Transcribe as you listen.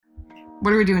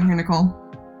What are we doing here, Nicole?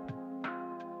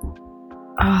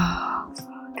 Oh, fuck.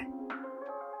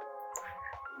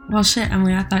 Well, shit,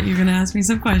 Emily, I thought you were going to ask me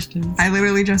some questions. I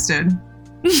literally just did.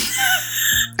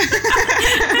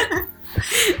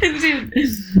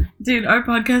 Dude, our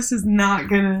podcast is not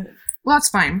going to... Well, that's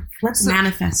fine. Let's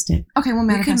manifest it. Okay, we'll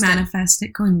manifest it. We can manifest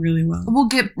it going really well. We'll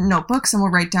get notebooks and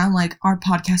we'll write down, like, our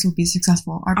podcast will be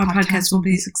successful. Our podcast will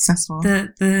be successful.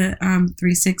 The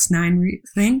 369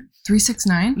 thing.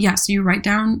 369? Yeah, so you write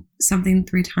down something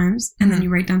 3 times, and then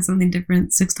you write down something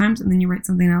different 6 times, and then you write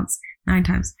something else 9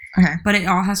 times. Okay. But it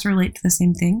all has to relate to the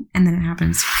same thing, and then it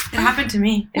happens. It happened to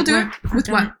me. We'll do it. With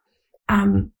what?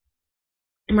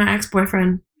 My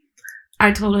ex-boyfriend.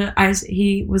 I told her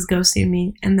he was ghosting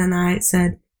me, and then I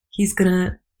said he's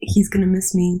gonna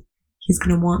miss me, he's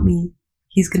gonna want me,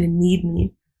 he's gonna need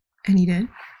me, and he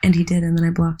did, and then I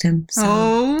blocked him. So.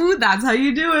 Oh, that's how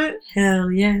you do it!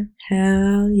 Hell yeah!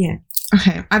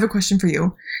 Okay, I have a question for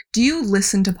you. Do you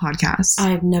listen to podcasts?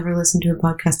 I've never listened to a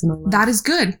podcast in my life. That is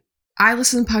good. I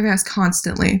listen to podcasts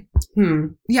constantly.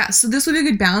 Yeah, so this would be a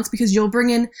good balance because you'll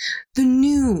bring in the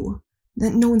new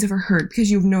that no one's ever heard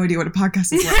because you have no idea what a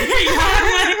podcast is like.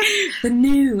 The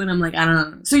new, and I'm like, I don't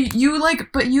know. So you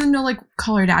but you know, like,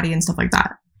 Call Her Daddy and stuff like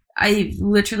that. I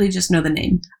literally just know the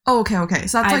name. Oh, okay.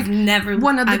 So that's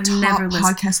one of the top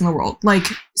podcasts in the world, like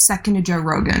second to Joe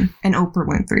Rogan and Oprah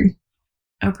Winfrey.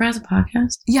 Oprah has a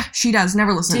podcast? Yeah, she does.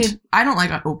 Never listened. Dude, I don't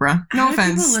like Oprah. No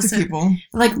offense to people.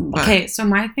 Like, okay, so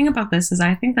my thing about this is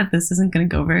I think that this isn't going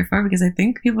to go very far because I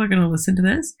think people are going to listen to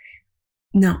this.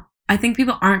 No. I think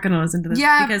people aren't going to listen to this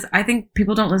because I think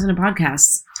people don't listen to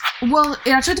podcasts. Well, it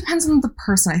actually depends on the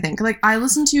person, I think. Like, I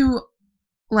listen to,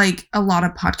 like, a lot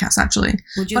of podcasts, actually.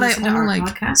 Would you listen to our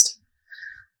podcast?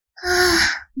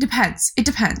 Depends. It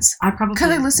depends. I probably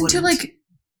because I listen to, like...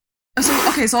 So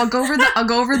I'll go over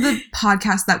the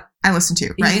podcast that I listen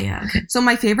to, right? Yeah, okay. So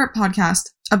my favorite podcast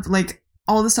of, like,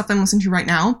 all the stuff that I'm listening to right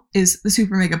now is the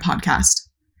Super Mega Podcast,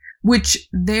 which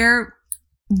they're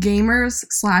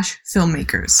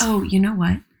gamers/filmmakers. Oh, you know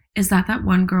what? Is that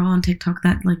one girl on TikTok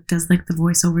that, like, does, like, the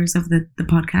voiceovers of the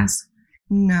podcast?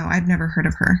 No, I've never heard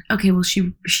of her. Okay, well,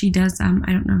 she does, I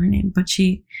don't know her name, but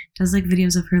she does, like,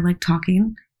 videos of her, like,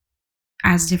 talking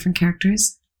as different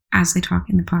characters as they talk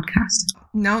in the podcast.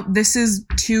 No, this is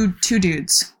two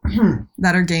dudes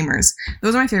that are gamers.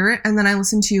 Those are my favorite. And then I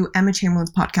listen to Emma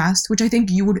Chamberlain's podcast, which I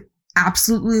think you would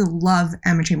absolutely love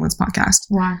Emma Chamberlain's podcast.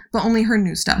 Wow. But only her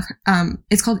new stuff.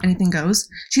 It's called Anything Goes.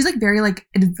 She's, like, very, like,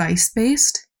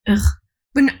 advice-based. Ugh.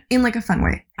 But in, like, a fun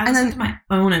way. I listen to my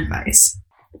own advice.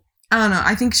 I don't know.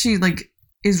 I think she, like,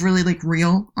 is really, like,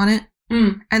 real on it.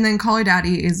 And then Call Her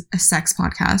Daddy is a sex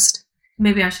podcast.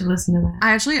 Maybe I should listen to that.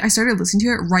 I started listening to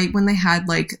it right when they had,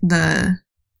 like, the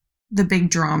big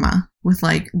drama with,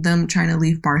 like, them trying to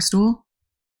leave Barstool.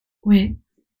 Wait.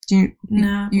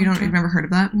 No. You've never heard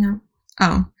of that? No.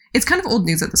 Oh. It's kind of old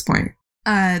news at this point.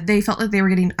 They felt like they were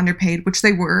getting underpaid, which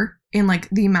they were, in, like,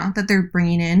 the amount that they're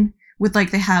bringing in. With,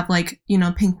 like, they have, like, you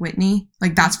know, Pink Whitney.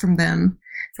 Like, that's from them.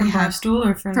 From Barstool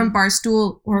or from... From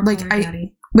Barstool. Or like, Call Her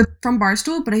Daddy? From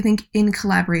Barstool, but I think in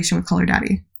collaboration with Call Her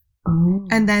Daddy. Oh.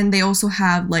 And then they also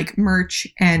have, like, merch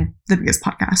and the biggest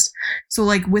podcast. So,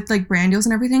 like, with, like, brand deals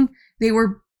and everything, they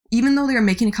were, even though they were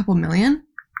making a couple million,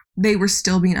 they were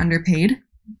still being underpaid.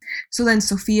 So then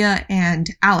Sophia and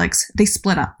Alex, they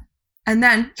split up. And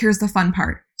then, here's the fun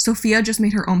part. Sophia just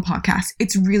made her own podcast.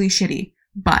 It's really shitty.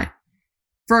 But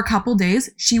for a couple days,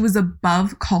 she was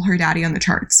above Call Her Daddy on the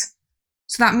charts.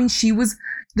 So that means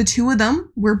the two of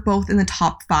them were both in the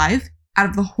top 5 out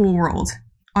of the whole world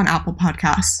on Apple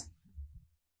Podcasts.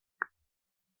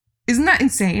 Isn't that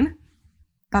insane?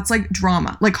 That's, like,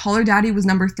 drama. Like, Call Her Daddy was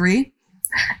number 3.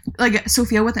 Like,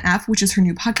 Sophia with an F, which is her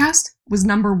new podcast, was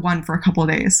number 1 for a couple of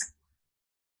days.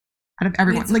 Out of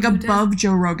everyone. Wait, so like, above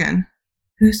Joe Rogan.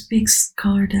 Who speaks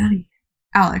Call Her Daddy?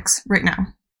 Alex, right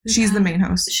now. She's the main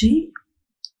host. She?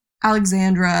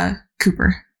 Alexandra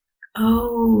Cooper.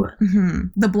 Oh.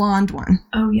 Mm-hmm. The blonde one.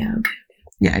 Oh, yeah, okay.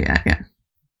 Yeah.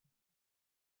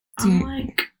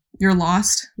 You're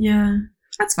lost? Yeah.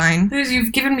 That's fine.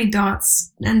 You've given me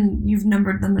dots, and you've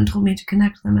numbered them and told me to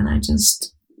connect them, and I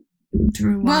just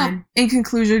drew a line. Well, in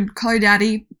conclusion, Call Her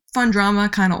Daddy, fun drama,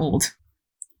 kind of old.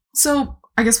 So,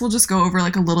 I guess we'll just go over,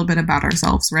 like, a little bit about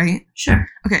ourselves, right? Sure.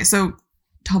 Okay, so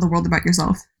tell the world about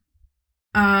yourself.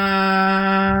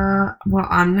 Well,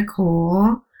 I'm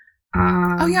Nicole.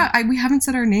 Oh, yeah, we haven't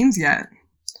said our names yet.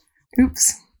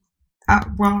 Oops.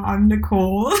 Well, I'm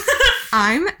Nicole.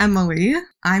 I'm Emily.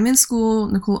 I'm in school.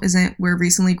 Nicole isn't. We're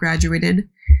recently graduated.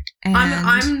 And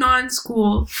I'm not in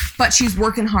school. But she's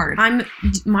working hard.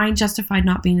 Mine justified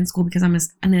not being in school because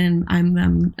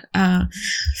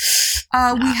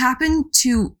We happened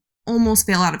to almost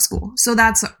fail out of school, so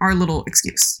that's our little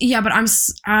excuse. Yeah, but I'm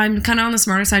kind of on the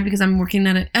smarter side because I'm working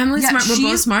at it. Emily's smart. We're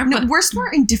both smart. No, we're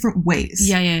smart in different ways.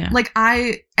 Yeah. Like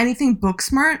anything book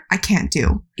smart, I can't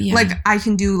do. Yeah. Like I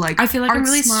can do like I feel like I'm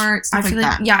really smart. Stuff like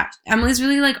that. Yeah, Emily's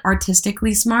really like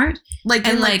artistically smart. Like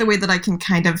and like the way that I can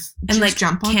kind of and like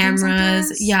jump on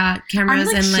cameras. Yeah, cameras. I'm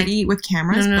like and like shitty with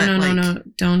cameras. No.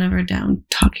 Don't ever down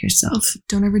talk yourself.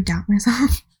 Don't ever doubt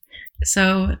myself.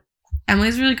 So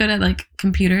Emily's really good at like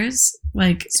computers,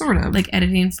 like sort of like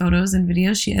editing photos and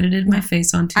videos. She edited my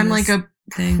face onto. I'm like a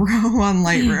thing. Pro on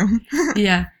Lightroom.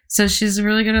 Yeah, so she's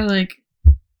really good at like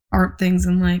art things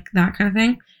and like that kind of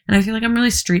thing. And I feel like I'm really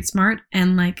street smart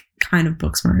and like kind of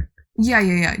book smart. Yeah.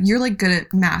 You're like good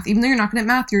at math, even though you're not good at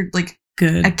math. You're like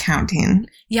good accounting.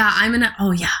 Yeah,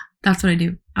 oh yeah, that's what I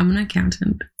do. I'm an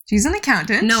accountant. She's an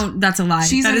accountant. No, that's a lie.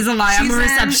 That is a lie. I'm a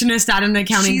receptionist at an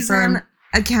accounting firm. An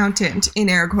accountant in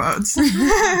air quotes.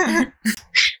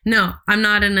 No, I'm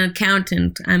not an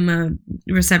accountant. I'm a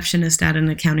receptionist at an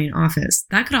accounting office.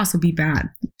 That could also be bad.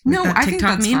 No, I think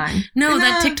that's fine. No,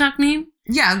 that TikTok meme.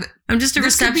 Yeah, I'm just a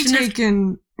receptionist. Could be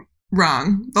taken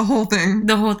wrong. The whole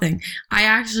thing. I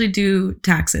actually do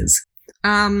taxes.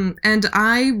 And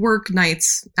I work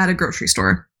nights at a grocery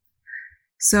store.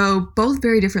 So both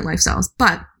very different lifestyles,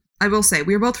 but I will say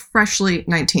we are both freshly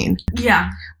 19. Yeah.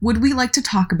 Would we like to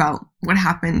talk about what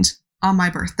happened on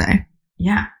my birthday?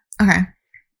 Yeah. Okay.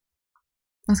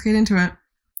 Let's get into it.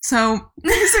 So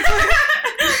basically,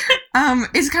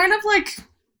 it's kind of like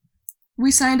we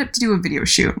signed up to do a video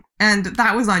shoot, and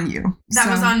that was on you.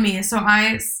 That was on me. So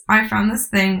I found this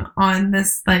thing on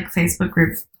this like Facebook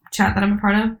group chat that I'm a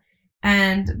part of,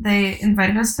 and they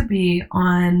invited us to be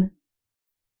on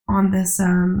this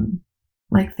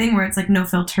like thing where it's like no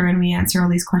filter and we answer all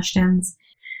these questions.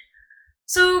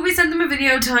 So we sent them a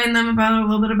video telling them about a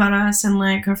little bit about us and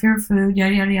like our favorite food,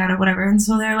 yada yada yada, whatever. And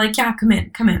so they're like, yeah, come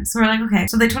in. So we're like, okay.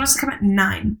 So they told us to come at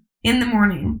 9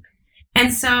 a.m.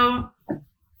 And so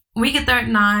we get there at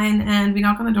 9 and we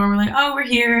knock on the door and we're like, oh, we're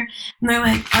here. And they're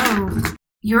like, oh,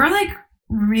 you're like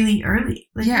really early.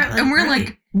 Like, yeah. Like, and we're early.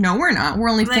 Like, no, we're not. We're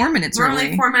only 4 minutes early. We're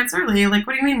only 4 minutes early. Like,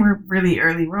 what do you mean we're really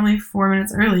early? We're only 4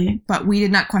 minutes early. But we did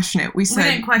not question it. We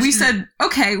said,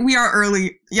 okay, we are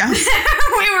early. Yes.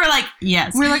 We were like,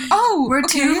 yes. We're like, oh, we're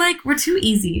too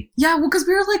easy. Yeah, well, because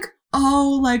we were like,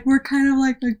 oh, like we're kind of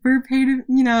like we're paid,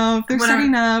 you know, if they're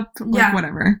setting up, like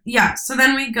whatever. Yeah. So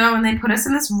then we go and they put us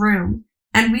in this room.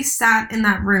 And we sat in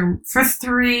that room for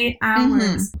 3 hours.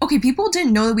 Mm-hmm. Okay, people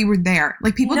didn't know that we were there.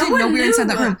 Like, people didn't know we were inside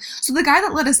that room. So the guy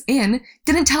that let us in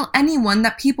didn't tell anyone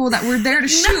that people that were there to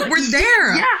shoot were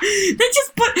there. Yeah, he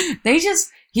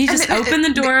just opened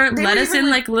the door, let us in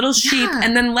like little sheep,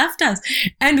 and then left us.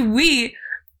 And we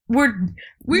were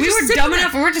dumb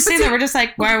enough. We were just sitting there. We're just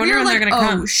like, well, I wonder when they're gonna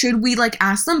come. Should we like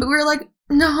ask them? But we were like,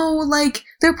 no, like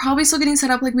they're probably still getting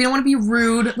set up. Like we don't want to be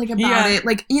rude, like about it.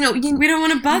 Like we don't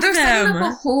want to bug them. They're setting up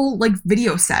a whole like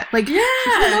video set. Like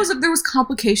who knows if there was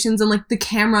complications and like the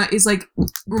camera is like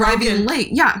arriving late.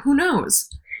 Yeah, who knows?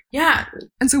 Yeah.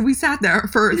 And so we sat there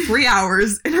for 3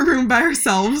 hours in a room by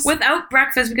ourselves without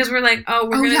breakfast because we're like,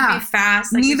 we're gonna be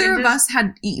fast. Like, neither of us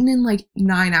had eaten in like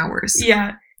 9 hours.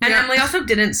 Yeah. And Emily also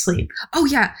didn't sleep. Oh,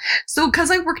 yeah. So,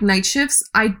 because I work night shifts,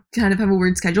 I kind of have a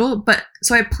weird schedule. But,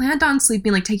 so I planned on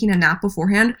sleeping, like, taking a nap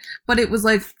beforehand. But it was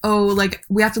like, like,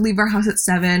 we have to leave our house at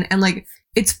 7. And, like,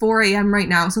 it's 4 a.m. right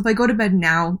now. So, if I go to bed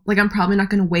now, like, I'm probably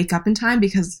not going to wake up in time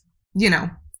because, you know,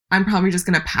 I'm probably just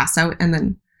going to pass out and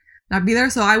then not be there.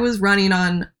 So, I was running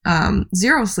on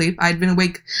zero sleep. I'd been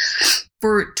awake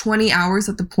for 20 hours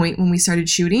at the point when we started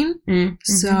shooting. Mm-hmm.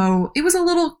 So, it was a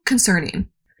little concerning.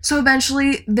 So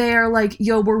eventually they're like,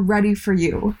 yo, we're ready for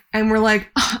you. And we're like,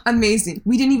 oh, amazing.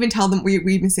 We didn't even tell them we'd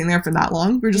been sitting there for that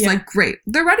long. We're just like, great.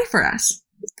 They're ready for us.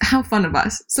 How fun of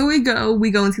us. So we go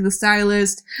and see the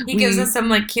stylist. He gives us some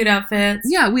like cute outfits.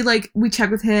 Yeah, we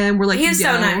check with him. We're like, he's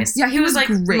so nice. Yeah, he was like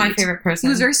great. My favorite person. He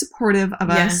was very supportive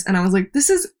of us. And I was like, this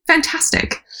is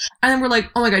fantastic. And then we're like,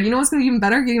 oh my God, you know what's going to be even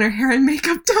better? Getting our hair and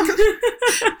makeup done.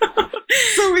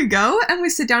 So we go and we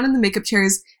sit down in the makeup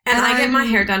chairs. And I get my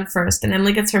hair done first, and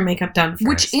Emily gets her makeup done first.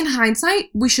 Which, in hindsight,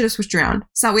 we should have switched around.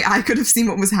 So that way I could have seen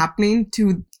what was happening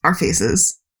to our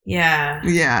faces. Yeah.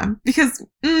 Yeah. Because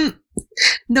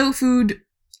no food,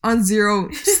 on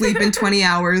zero sleep in 20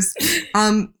 hours,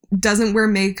 doesn't wear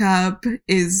makeup,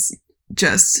 is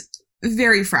just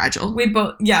very fragile. We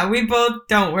both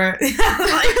don't wear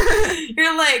like,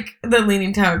 you're like the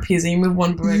Leaning Tower of Pisa. You move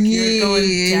one brick, you're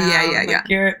going down. Yeah. Like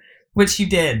which you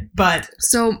did, but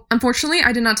So, unfortunately,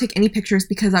 I did not take any pictures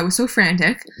because I was so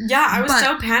frantic. yeah, I was But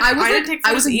so panicked. I didn't take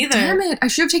photos either. Damn it, I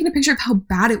should have taken a picture of how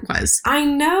bad it was. I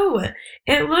know.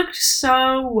 It looked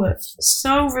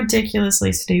so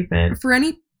ridiculously stupid. For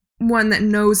anyone that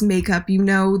knows makeup, you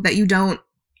know that you don't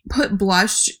put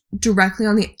blush directly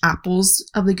on the apples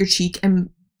of like your cheek and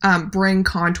bring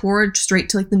contour straight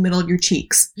to like the middle of your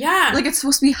cheeks. Yeah. Like it's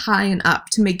supposed to be high and up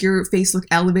to make your face look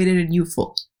elevated and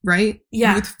youthful, right?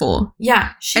 Yeah. Youthful.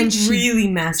 Yeah. She really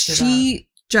messed it up. She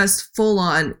just full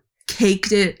on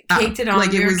caked it up. Caked it on.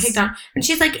 Like it was caked on. And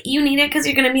she's like, you need it because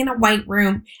you're going to be in a white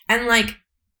room. And like,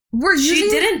 she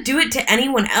didn't do it to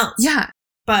anyone else. Yeah.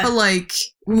 But like,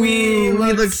 we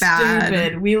looked bad.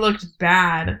 Stupid. We looked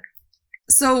bad.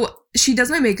 So she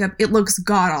does my makeup. It looks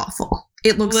god awful.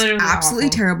 It looks Literally absolutely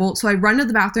awful. terrible. So I run to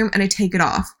the bathroom and I take it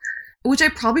off, which I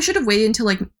probably should have waited until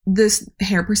like this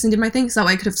hair person did my thing so that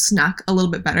way I could have snuck a little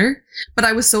bit better. But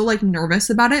I was so like nervous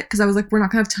about it because I was like, we're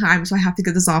not gonna have time, so I have to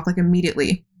get this off like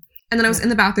immediately. And then I was in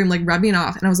the bathroom like rubbing it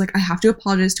off and I was like, I have to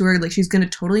apologize to her. Like she's gonna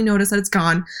totally notice that it's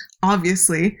gone,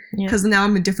 obviously, because now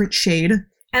I'm a different shade.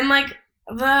 And like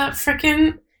the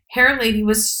freaking hair lady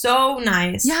was so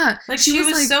nice. Yeah. Like she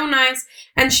was like, so nice.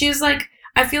 And she was like,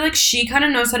 I feel like she kind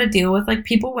of knows how to deal with like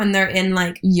people when they're in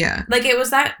like like it was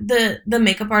that the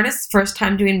makeup artist's first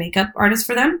time doing makeup artist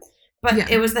for them,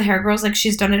 but it was the hair girls, like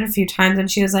she's done it a few times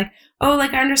and she was like, oh,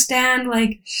 like I understand,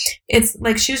 like it's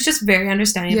like she was just very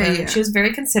understanding about it. Like, she was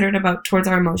very considerate about towards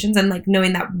our emotions and like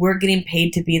knowing that we're getting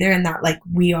paid to be there and that like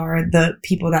we are the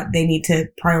people that they need to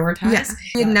prioritize. Yeah,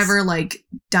 we had never like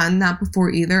done that before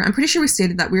either. I'm pretty sure we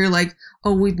stated that we were like,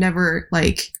 oh, we've never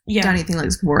like done anything like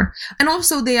this before. And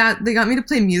also they got me to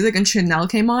play music and Chanel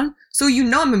came on, so you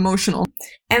know I'm emotional.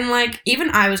 And like even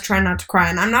I was trying not to cry,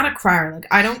 and I'm not a crier. Like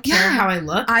I don't care how I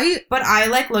look. But I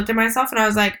like looked at myself and I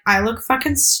was like, I look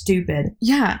fucking stupid.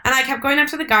 Yeah. And I kept going up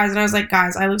to the guys and I was like,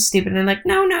 guys, I look stupid. And they're like,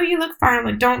 no, you look fine. I'm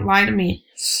like, don't lie to me.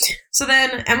 So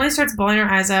then Emily starts bawling her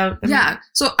eyes out. Yeah.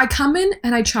 So I come in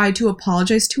and I tried to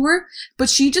apologize to her, but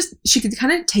she could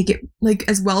kind of take it like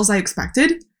as well as I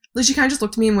expected. Like she kind of just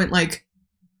looked at me and went like,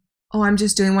 oh, I'm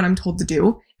just doing what I'm told to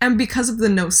do. And because of the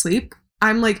no sleep,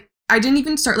 I'm like, I didn't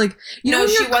even start like, no,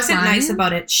 she wasn't nice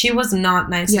about it. She was not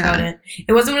nice about it.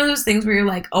 It wasn't one of those things where you're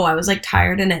like, oh, I was like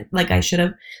tired and it like I should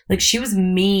have, like she was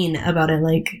mean about it.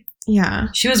 Like, yeah,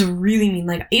 she was really mean.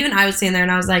 Like even I was sitting there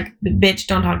and I was like, bitch,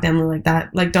 don't talk to Emily like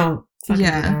that. Like don't fucking do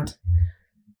that.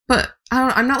 But I don't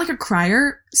know, I'm not like a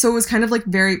crier, so it was kind of like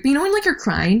very, but you know when like you're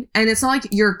crying and it's not like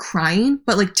you're crying,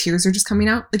 but like tears are just coming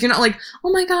out. Like you're not like,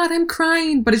 oh my god, I'm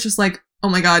crying, but it's just like, oh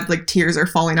my god, like tears are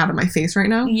falling out of my face right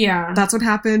now. Yeah. That's what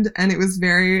happened, and it was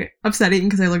very upsetting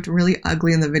because I looked really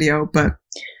ugly in the video, but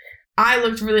I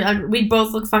looked really ugly. We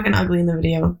both look fucking ugly in the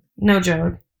video. No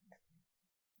joke.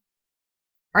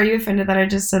 Are you offended that I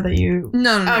just said that you...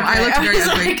 No. Okay. I looked very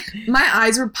ugly. Like... My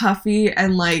eyes were puffy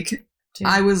and like, dude.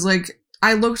 I was like,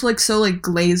 I looked like so like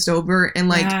glazed over and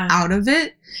like out of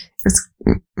it. It's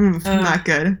not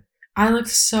good. I looked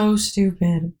so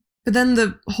stupid. But then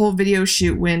the whole video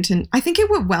shoot went, and I think it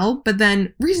went well, but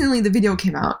then recently the video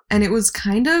came out, and it was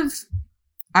kind of,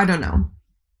 I don't know.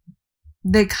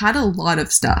 They cut a lot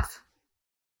of stuff.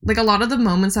 Like, a lot of the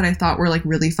moments that I thought were, like,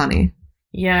 really funny.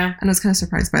 Yeah. And I was kind of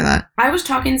surprised by that. I was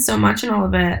talking so much in all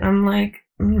of it, I'm like,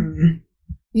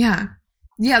 Yeah.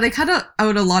 Yeah, they cut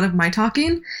out a lot of my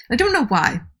talking. I don't know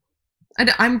why.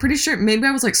 I'm pretty sure, maybe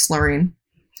I was, like, slurring.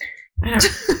 I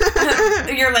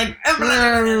don't You're like...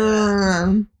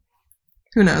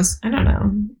 Who knows? I don't know.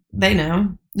 They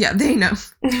know. Yeah, they know.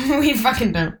 We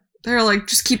fucking don't. They're like,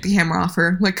 just keep the camera off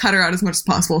her. Like, cut her out as much as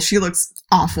possible. She looks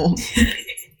awful.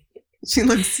 She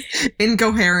looks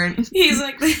incoherent. He's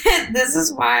like, this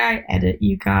is why I edit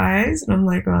you guys. And I'm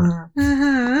like,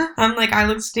 I'm like, I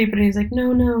look stupid. And he's like,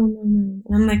 no. And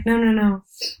I'm like, no.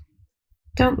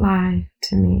 Don't lie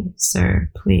to me, sir,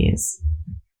 please.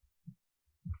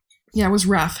 Yeah, it was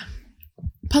rough.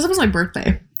 Plus, it was my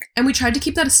birthday. And we tried to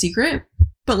keep that a secret,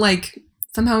 but, like,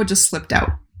 somehow it just slipped out.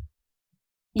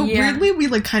 But weirdly, we,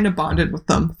 like, kind of bonded with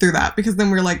them through that, because then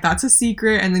we were like, that's a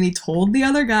secret, and then he told the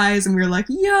other guys, and we were like,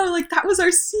 yo, like, that was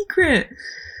our secret!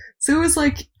 So it was,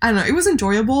 like, I don't know, it was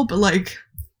enjoyable, but, like,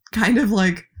 kind of,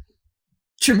 like,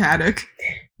 traumatic.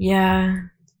 Yeah.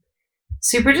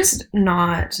 Super just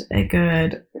not a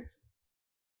good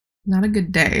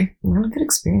day. Not a good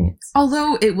experience.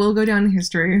 Although, it will go down in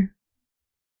history.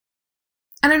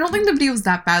 And I don't think the video is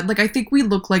that bad. Like, I think we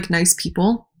look like nice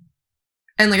people.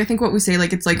 And, like, I think what we say,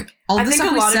 like, it's, like, all the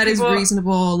stuff we said is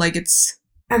reasonable. Like, it's...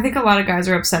 I think a lot of guys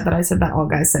are upset that I said that all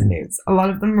guys send nudes. A lot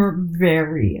of them are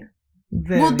very,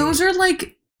 very... Well, those are,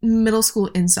 like, middle school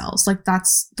incels. Like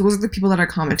those are the people that are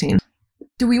commenting.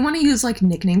 Do we want to use like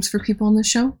nicknames for people on this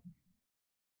show?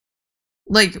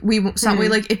 Like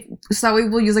that way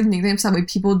we'll use like nicknames, so that way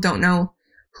people don't know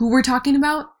who we're talking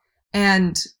about.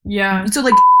 And yeah, so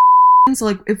like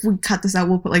if we cut this out,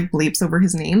 we'll put like bleeps over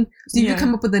his name. So if you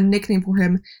come up with a nickname for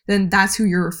him, then that's who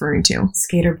you're referring to.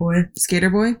 Skater Boy. Skater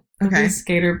Boy? Okay.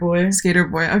 Skater Boy. Skater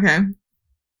Boy, okay.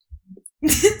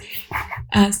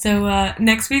 So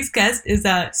next week's guest is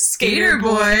Skater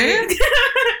Boy.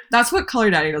 That's what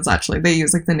Color Daddy does, actually. They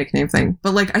use like the nickname thing.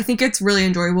 But like I think it's really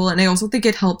enjoyable, and I also think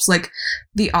it helps like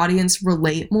the audience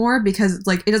relate more, because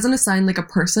like it doesn't assign like a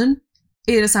person,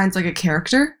 it assigns like a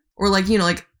character, or like, you know,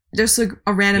 like just like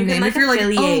a random name. Like, if you're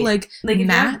affiliate. like, oh, like if you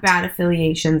Matt, have bad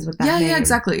affiliations with that name. Yeah,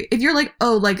 exactly. If you're like,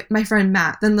 oh, like my friend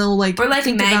Matt, then they'll like, or like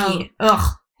think Maggie.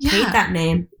 Ugh, hate that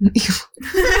name.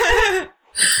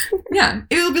 Yeah,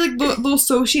 it'll be like they'll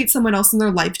associate someone else in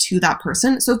their life to that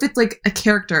person. So if it's like a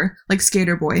character like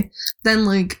Skater Boy, then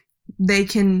like they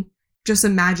can just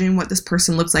imagine what this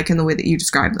person looks like in the way that you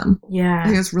describe them. Yeah, I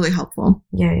think that's really helpful.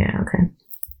 Yeah, okay.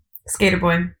 Skater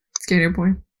Boy. Skater Boy.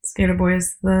 Skater Boy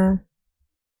is the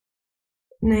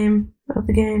name of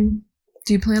the game.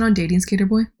 Do you plan on dating Skater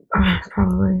Boy?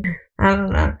 Probably. I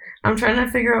don't know. I'm trying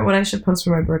to figure out what I should post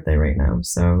for my birthday right now,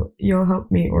 so you'll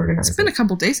help me organize. It's been a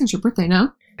couple days since your birthday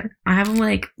now. I have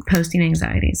like posting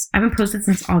anxieties. I haven't posted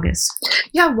since August.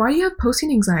 Yeah, why do you have posting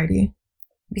anxiety?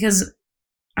 Because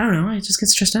I don't know. I just get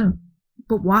stressed out.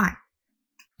 But why?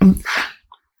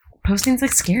 Posting's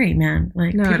like scary, man.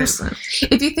 Like, no, it isn't.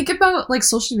 If you think about like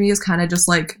social media is kind of just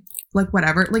like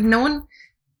whatever. Like no one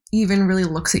even really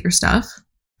looks at your stuff.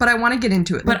 But I want to get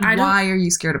into it. But like, why are you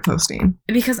scared of posting?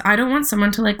 Because I don't want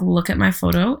someone to like look at my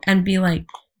photo and be like,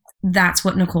 that's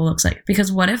what Nicole looks like.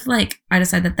 Because what if like I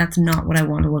decide that that's not what I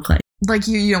want to look like? Like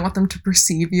you don't want them to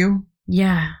perceive you?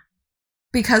 Yeah.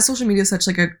 Because social media is such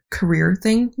like a career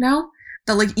thing now,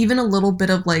 that like even a little bit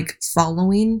of like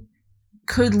following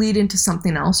could lead into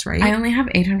something else, right? I only have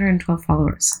 812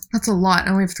 followers. That's a lot. I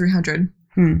only have 300.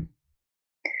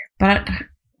 But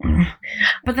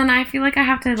then I feel like I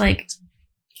have to like...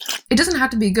 It doesn't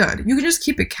have to be good. You can just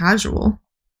keep it casual.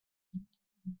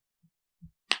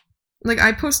 Like,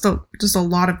 I post just a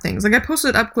lot of things. Like, I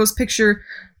posted an up-close picture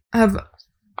of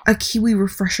a kiwi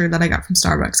refresher that I got from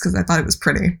Starbucks because I thought it was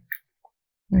pretty.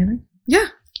 Really? Yeah.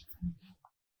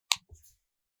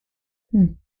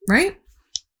 Right?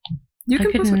 You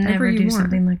can post whatever you want.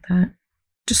 Something like that.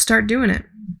 Just start doing it.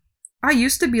 I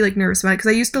used to be like nervous about it because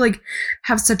I used to like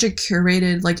have such a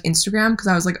curated like Instagram because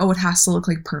I was like, oh, it has to look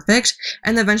like perfect.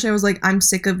 And then eventually I was like, I'm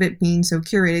sick of it being so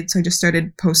curated. So I just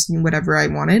started posting whatever I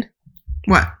wanted.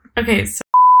 What? Okay, so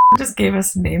just gave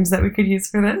us names that we could use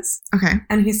for this. Okay.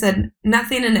 And he said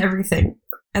nothing and everything.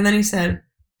 And then he said,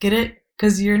 get it?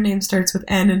 Because your name starts with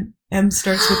N and M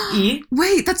starts with E.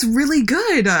 Wait, that's really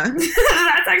good.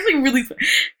 That's actually really...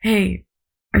 Hey,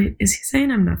 is he saying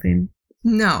I'm nothing?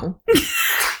 No.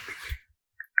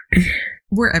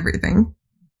 We're everything.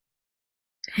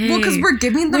 Hey, well, because we're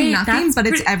giving them nothing, but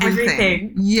it's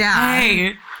everything. Yeah.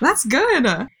 Hey. That's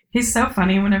good. He's so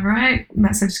funny. Whenever I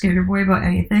message Skater Boy about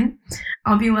anything,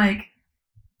 I'll be like,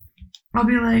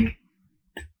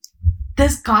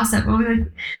 this gossip. I'll be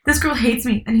like, this girl hates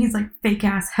me. And he's like, fake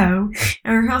ass hoe.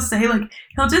 Or he'll say, like,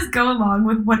 he'll just go along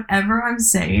with whatever I'm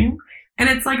saying. And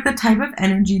it's like the type of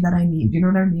energy that I need. You know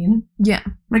what I mean? Yeah.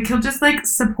 Like, he'll just like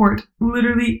support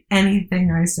literally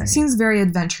anything I say. Seems very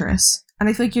adventurous. And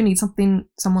I feel like you need someone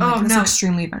like this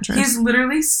extremely adventurous. He's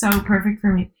literally so perfect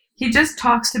for me. He just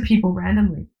talks to people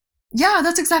randomly. Yeah,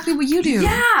 that's exactly what you do.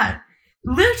 Yeah.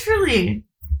 Literally.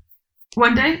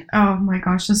 One day, oh my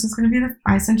gosh, this is going to be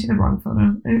I sent you the wrong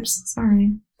photo. Oops,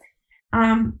 sorry.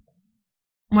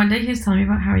 One day he was telling me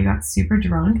about how he got super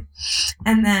drunk,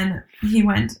 and then he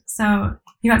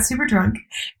got super drunk,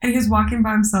 and he was walking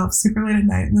by himself super late at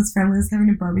night, and his family was having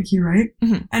a barbecue, right?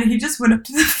 Mm-hmm. And he just went up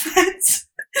to the fence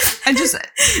and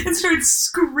started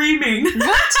screaming.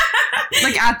 What?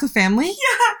 Like at the family?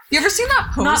 Yeah. You ever seen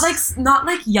that post? Not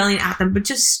like yelling at them, but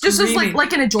just screaming. Just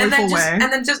like in a joyful way. And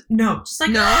then just like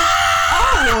no.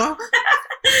 Oh.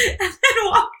 And then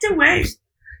walked away.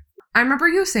 I remember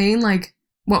you saying like,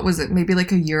 what was it? Maybe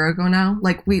like a year ago now.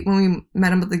 Like when we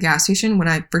met him at the gas station when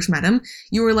I first met him,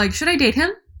 you were like, "Should I date him?"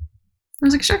 I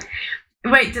was like, "Sure."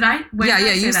 Wait, did I? When did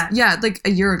I say that? Yeah, like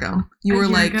a year ago. You were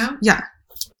like, "Yeah."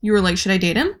 You were like, "Should I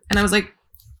date him?" And I was like,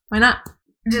 "Why not?"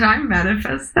 Did I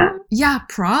manifest that? Yeah,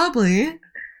 probably.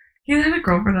 He had a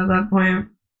girlfriend at that point.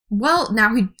 Well,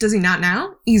 now does he not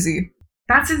now? Easy.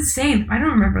 That's insane. I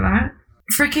don't remember that.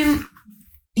 Freaking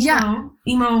Emo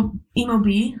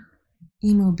B.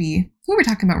 Emo B. Who are we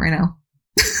talking about right now?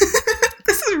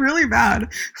 This is really bad.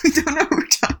 We don't know what we're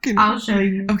talking about. I'll show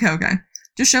you. Okay.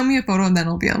 Just show me a photo and then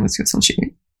I'll be able to see what's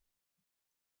cheating.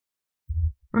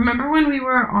 Remember when we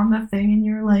were on the thing and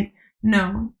you were like,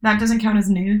 no, that doesn't count as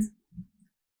nudes?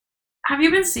 Have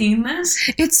you been seeing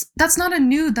this? That's not a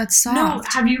nude, that's soft. No,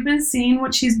 have you been seeing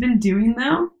what she's been doing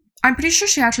though? I'm pretty sure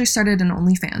she actually started an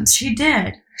OnlyFans. She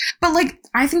did. But like,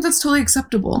 I think that's totally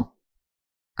acceptable.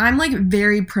 I'm like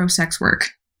very pro sex work.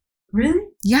 Really?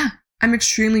 Yeah. I'm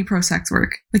extremely pro sex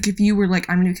work. Like if you were like,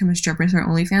 I'm gonna become a stripper for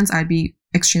OnlyFans, I'd be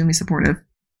extremely supportive.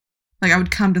 Like I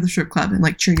would come to the strip club and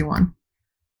like cheer you on.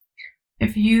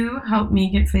 If you help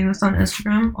me get famous on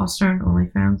Instagram, I'll start an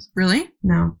OnlyFans. Really?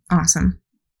 No. Awesome.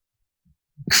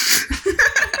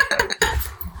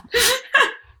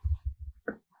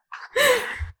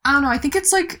 I don't know. I think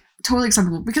it's like totally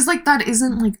acceptable because like that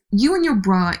isn't like you and your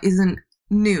bra isn't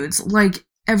nudes. Like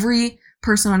every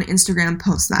person on Instagram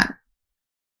posts that.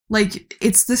 Like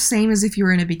it's the same as if you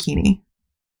were in a bikini.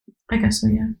 I guess so,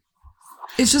 yeah.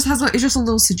 It's just a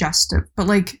little suggestive, but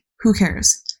like who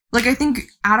cares? Like I think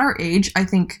at our age, I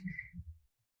think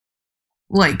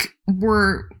like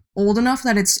we're old enough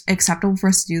that it's acceptable for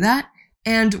us to do that,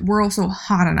 and we're also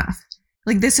hot enough.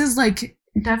 Like this is like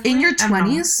Definitely in your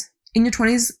 20s. In your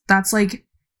 20s, that's like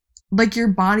your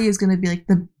body is going to be like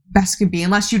the best it could be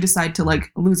unless you decide to like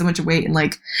lose a bunch of weight and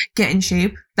like get in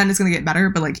shape, then it's going to get better.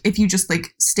 But like if you just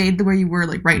like stayed the way you were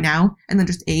like right now and then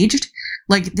just aged,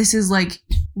 like this is like,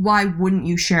 why wouldn't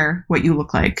you share what you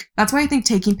look like? That's why I think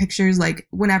taking pictures like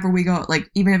whenever we go, like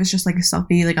even if it's just like a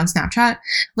selfie like on Snapchat,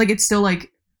 like it's still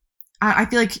like, I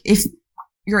feel like if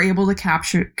you're able to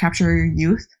capture your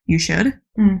youth, you should.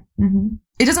 Mm-hmm.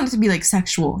 It doesn't have to be like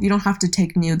sexual. You don't have to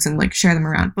take nudes and like share them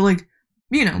around. But like,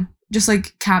 you know, just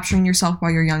like capturing yourself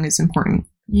while you're young is important.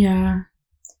 Yeah.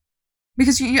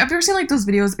 Because you have ever seen like those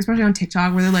videos, especially on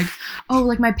TikTok, where they're like, oh,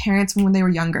 like my parents when they were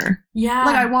younger. Yeah.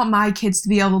 Like I want my kids to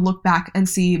be able to look back and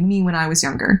see me when I was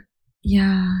younger.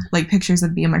 Yeah. Like pictures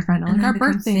of me and my friend on like our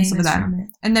birthday and stuff like that.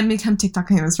 And then become TikTok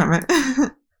famous from it.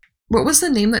 What was the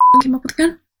name that came up with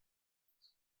again?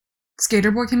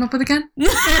 Skaterboy came up with again?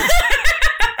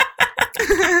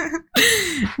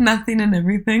 Nothing and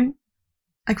everything.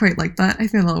 I quite like that. I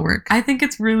think that'll work. I think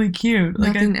it's really cute.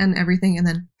 Nothing and everything and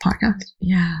then podcast.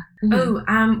 Yeah. Mm-hmm.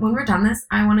 Oh, when we're done this,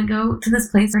 I want to go to this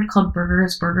place called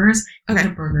Burgers. Okay.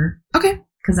 Get a burger. Okay.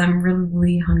 Because I'm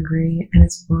really hungry and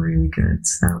it's really good.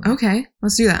 So. Okay.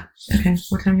 Let's do that. Okay.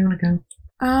 What time do you want to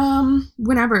go?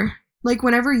 Whenever. Like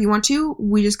whenever you want to,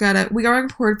 we gotta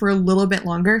record for a little bit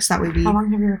longer so that way How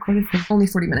long have you recorded for? Only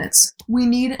 40 minutes. We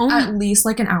need at least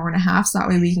like an hour and a half so that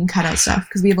way we can cut out stuff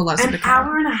because we have a lot of stuff to cut out. An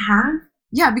hour and a half?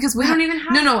 Yeah, because we don't even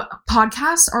have... No,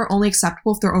 podcasts are only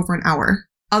acceptable if they're over an hour.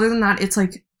 Other than that, it's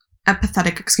like a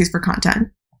pathetic excuse for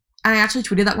content. And I actually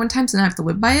tweeted that one time, so now I have to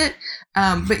live by it.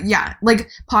 But yeah, like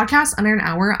podcasts under an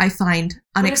hour, I find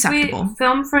unacceptable. But if we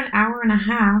film for an hour and a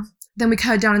half... Then we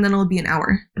cut it down and then it'll be an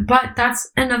hour. But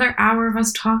that's another hour of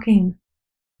us talking.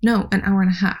 No, an hour and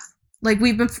a half. Like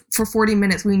we've been for 40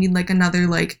 minutes. We need like another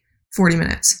like 40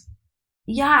 minutes.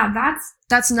 Yeah,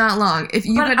 that's not long. If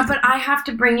you but I have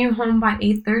to bring you home by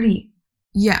 8:30.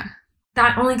 Yeah.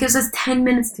 That only gives us 10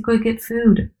 minutes to go get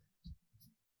food.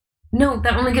 No,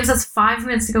 that only gives us 5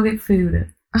 minutes to go get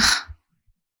food.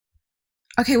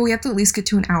 Okay, well we have to at least get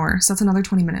to an hour, so that's another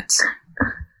 20 minutes.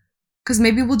 Because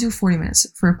maybe we'll do 40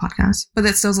 minutes for a podcast, but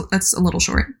that's a little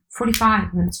short.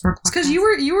 45 minutes for a podcast. It's because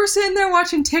you were sitting there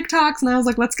watching TikToks, and I was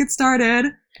like, let's get started.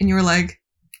 And you were like,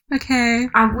 okay.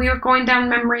 We were going down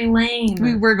memory lane.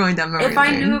 We were going down memory lane. If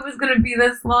I knew it was going to be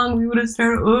this long, we would have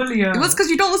started earlier. It was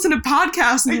because you don't listen to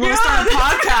podcasts, and you want to start a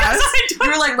podcast.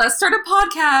 You were like, let's start a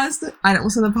podcast. I don't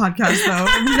listen to podcasts, though. I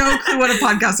have no clue what a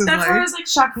podcast is. That's why I was like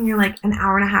shocked when you're like an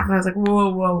hour and a half, and I was like,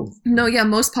 whoa. No, yeah,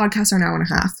 most podcasts are an hour and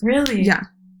a half. Really? Yeah.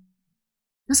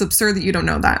 It's absurd that you don't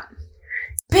know that.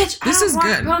 Bitch, this is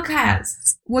good.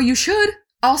 Podcasts. Well, you should.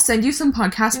 I'll send you some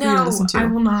podcasts for you to listen to. I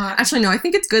will not. Actually, no. I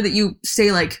think it's good that you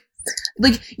say like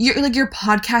your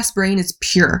podcast brain is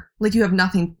pure. Like you have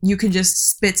nothing. You can just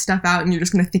spit stuff out, and you're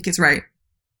just gonna think it's right.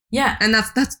 Yeah, and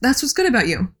that's what's good about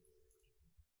you.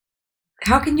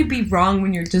 How can you be wrong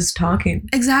when you're just talking?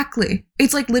 Exactly.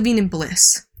 It's like living in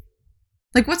bliss.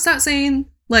 Like what's that saying?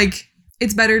 Like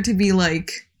it's better to be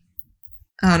like,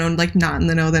 I don't know, like not in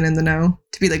the know than in the know.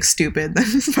 To be like stupid than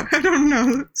I don't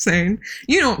know that saying.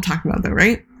 You know what I'm talking about though,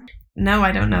 right? No,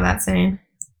 I don't know that saying.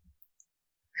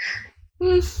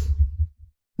 We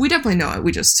definitely know it.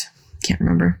 We just can't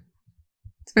remember.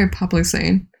 It's a very popular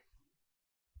saying.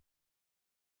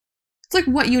 It's like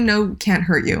what you know can't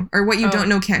hurt you, or what you don't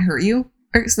know can't hurt you,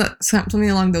 or something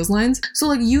along those lines. So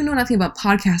like you know nothing about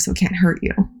podcasts, so it can't hurt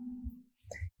you.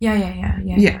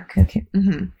 Yeah. Okay.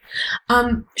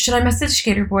 Should I message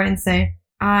Skater Boy and say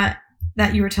that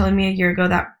you were telling me a year ago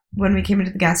that when we came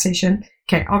into the gas station?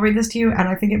 Okay, I'll read this to you, and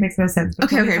I think it makes no sense.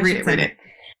 Okay, read it.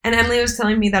 And Emily was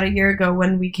telling me that a year ago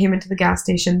when we came into the gas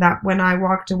station, that when I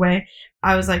walked away,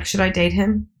 I was like, should I date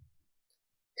him?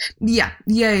 Yeah,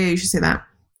 you should say that.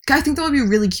 I think that would be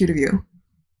really cute of you.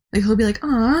 Like, he'll be like,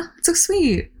 aw, it's so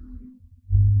sweet.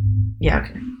 Yeah,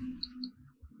 okay.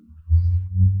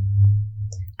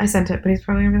 I sent it, but he's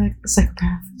probably gonna be like a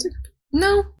psychopath.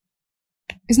 No.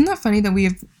 Isn't that funny that we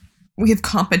have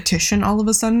competition all of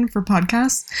a sudden for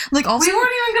podcasts? Like, also, we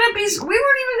weren't even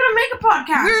gonna make a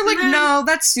podcast. We were like, no,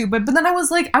 that's stupid. But then I was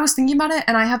thinking about it,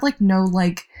 and I have like no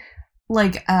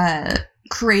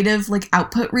creative like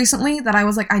output recently that I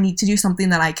was like, I need to do something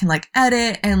that I can like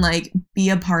edit and like be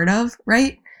a part of,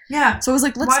 right? Yeah. So I was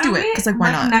like, let's do it, because like,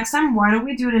 why not? Next time, why don't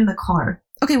we do it in the car?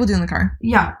 Okay, we'll do it in the car.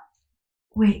 Yeah.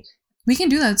 Wait. We can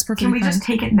do that. It's perfectly fine. Can we just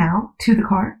take it now to the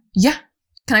car? Yeah.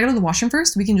 Can I go to the washroom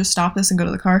first? We can just stop this and go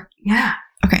to the car. Yeah.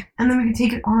 Okay. And then we can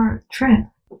take it on our trip.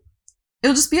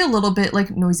 It'll just be a little bit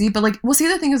like noisy, but like, we'll see.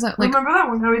 The thing is that like, remember that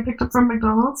one guy we picked up from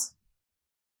McDonald's,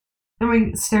 and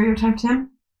we stereotyped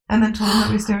him, and then told him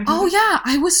that we stereotyped. Oh yeah,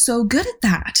 I was so good at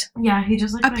that. Yeah, he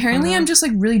just like. Apparently, I'm just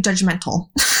like really judgmental,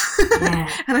 and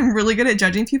I'm really good at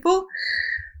judging people.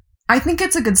 I think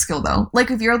it's a good skill though. Like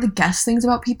if you're able to guess things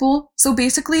about people. So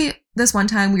basically, this one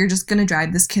time we were just gonna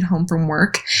drive this kid home from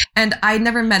work, and I'd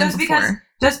never met him before.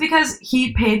 Just because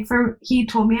he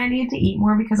told me I needed to eat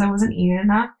more because I wasn't eating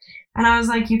enough. And I was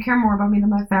like, you care more about me than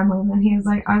my family. And then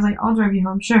I was like, I'll drive you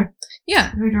home. Sure.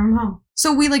 Yeah. We drove him home.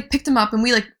 So we like picked him up, and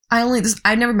we like,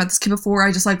 I'd never met this kid before.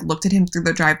 I just like looked at him through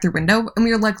the drive-through window, and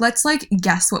we were like, let's like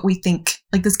guess what we think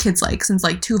like this kid's like, since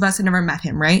like two of us had never met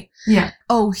him, right? Yeah.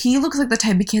 Oh, he looks like the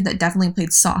type of kid that definitely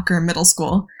played soccer in middle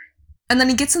school. And then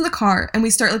he gets in the car, and we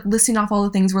start like listing off all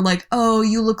the things. We're like, oh,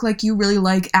 you look like you really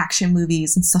like action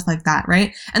movies and stuff like that,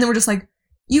 right? And then we're just like,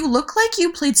 you look like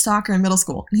you played soccer in middle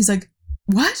school. And he's like,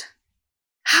 what?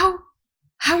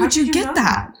 How would you get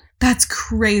that? That's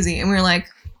crazy. And we were like,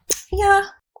 yeah,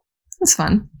 it's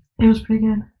fun. It was pretty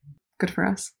good. Good for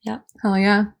us. Yeah. Hell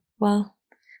yeah. Well,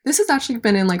 this has actually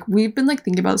been in like, we've been like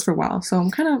thinking about this for a while. So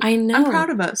I'm proud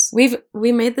of us.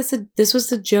 We made this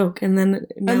was a joke, and then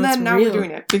now we're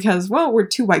doing it because, well, we're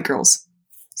two white girls.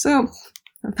 So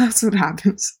that's what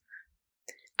happens.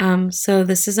 So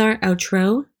this is our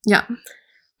outro. Yeah.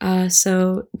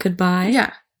 So goodbye.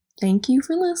 Yeah. Thank you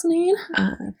for listening.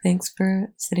 Thanks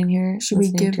for sitting here. Should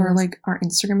we give our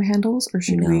Instagram handles, or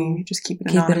should we just keep it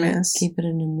anonymous? Keep it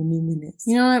anonymous.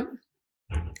 You know what?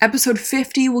 Episode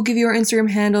 50, we'll give you our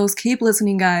Instagram handles. Keep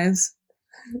listening, guys.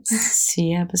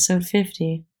 See episode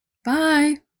 50.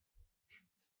 Bye.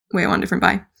 Wait, I want a different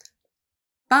bye.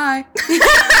 Bye.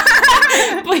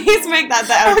 Please make that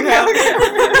the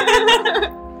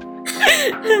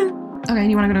outro. Okay,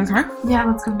 you want to go to the car? Yeah,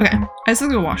 let's go. Okay. I still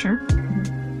go to the washroom.